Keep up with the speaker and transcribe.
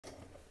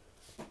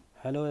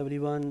Hello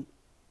everyone,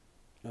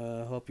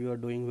 hope you are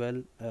doing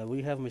well.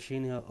 We have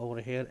machine over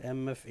here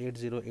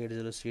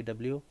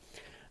Mf8080Cw.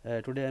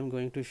 Today I'm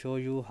going to show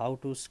you how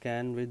to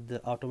scan with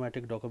the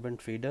automatic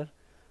document feeder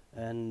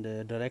and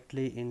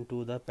directly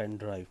into the pen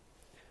drive.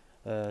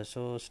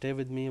 So stay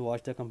with me,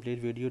 watch the complete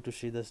video to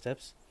see the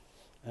steps,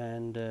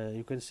 and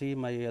you can see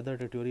my other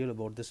tutorial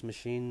about this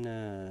machine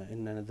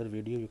in another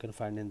video. You can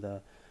find in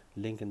the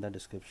link in the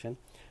description.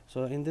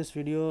 So in this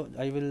video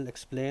I will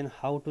explain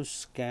how to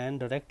scan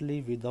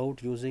directly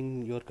without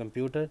using your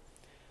computer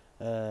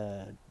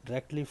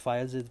directly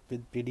files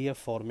with PDF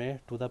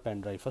format to the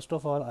pen drive. First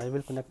of all,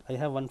 I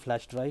have one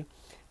flash drive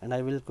and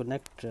I will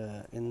connect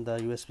in the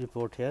USB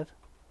port here.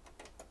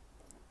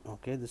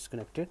 Okay, this is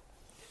connected.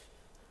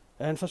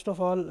 And first of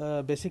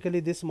all,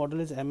 basically this model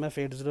is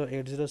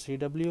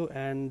Mf8080Cw,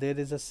 and there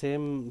is a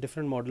same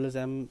different models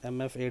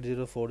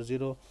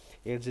Mf8040,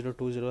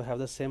 8020 have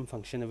the same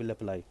function I will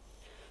apply.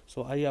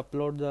 So I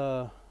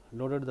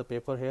loaded the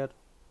paper here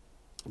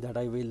that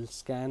I will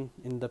scan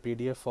in the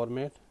PDF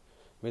format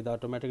with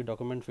automatic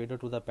document feeder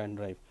to the pen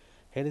drive.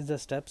 Here is the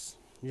steps.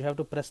 You have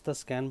to press the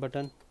scan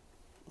button.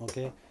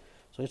 Okay,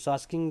 so it's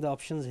asking the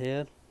options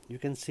here. You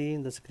can see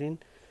in the screen: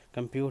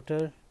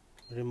 computer,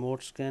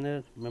 remote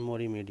scanner,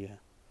 memory media.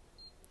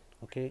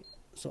 Okay,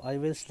 so I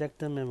will select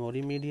the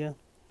memory media.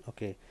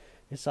 Okay,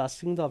 it's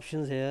asking the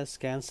options here: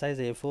 scan size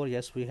A4,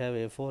 yes we have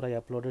A4, I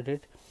uploaded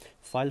it.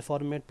 File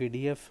format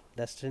PDF,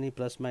 destiny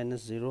plus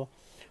minus 0,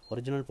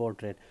 original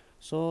portrait.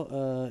 So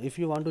if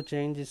you want to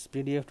change this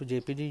PDF to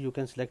JPG, you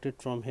can select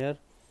it from here.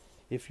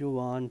 If you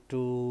want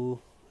to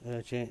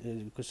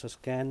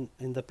scan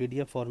in the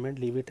PDF format,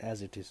 leave it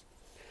as it is.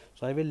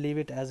 So I will leave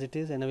it as it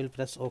is and I will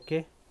press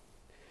OK.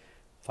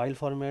 File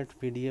format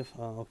PDF,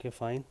 okay,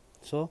 fine.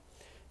 So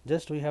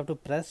just we have to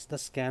press the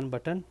scan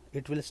button,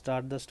 it will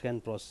start the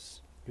scan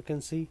process. You can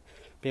see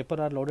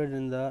paper are loaded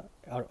in the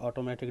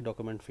automatic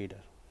document feeder.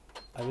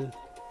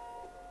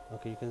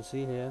 Okay, you can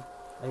see here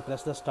I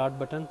press the start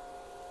button.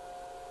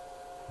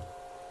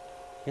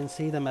 You can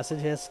see the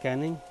message here,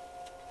 scanning.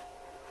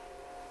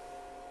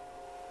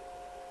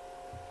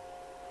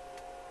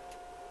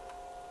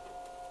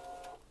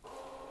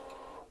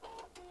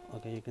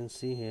 Okay, you can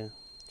see here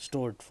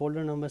stored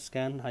folder number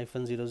scan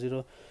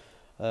 -00.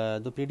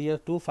 The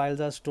PDF, two files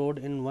are stored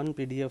in one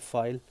PDF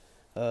file.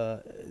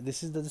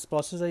 This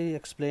process I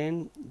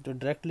explained to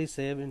directly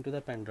save into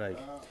the pen drive.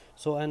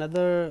 So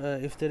another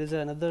if there is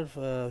another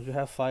you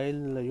have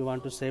file you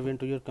want to save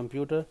into your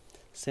computer,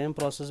 same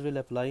process will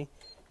apply.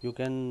 You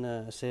can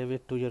save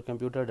it to your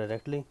computer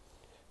directly,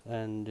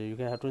 and you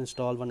can have to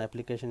install one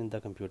application in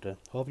the computer.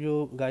 Hope you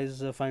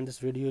guys find this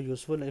video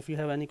useful. If you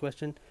have any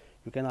question,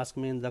 you can ask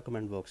me in the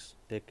comment box.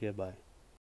 Take care, bye.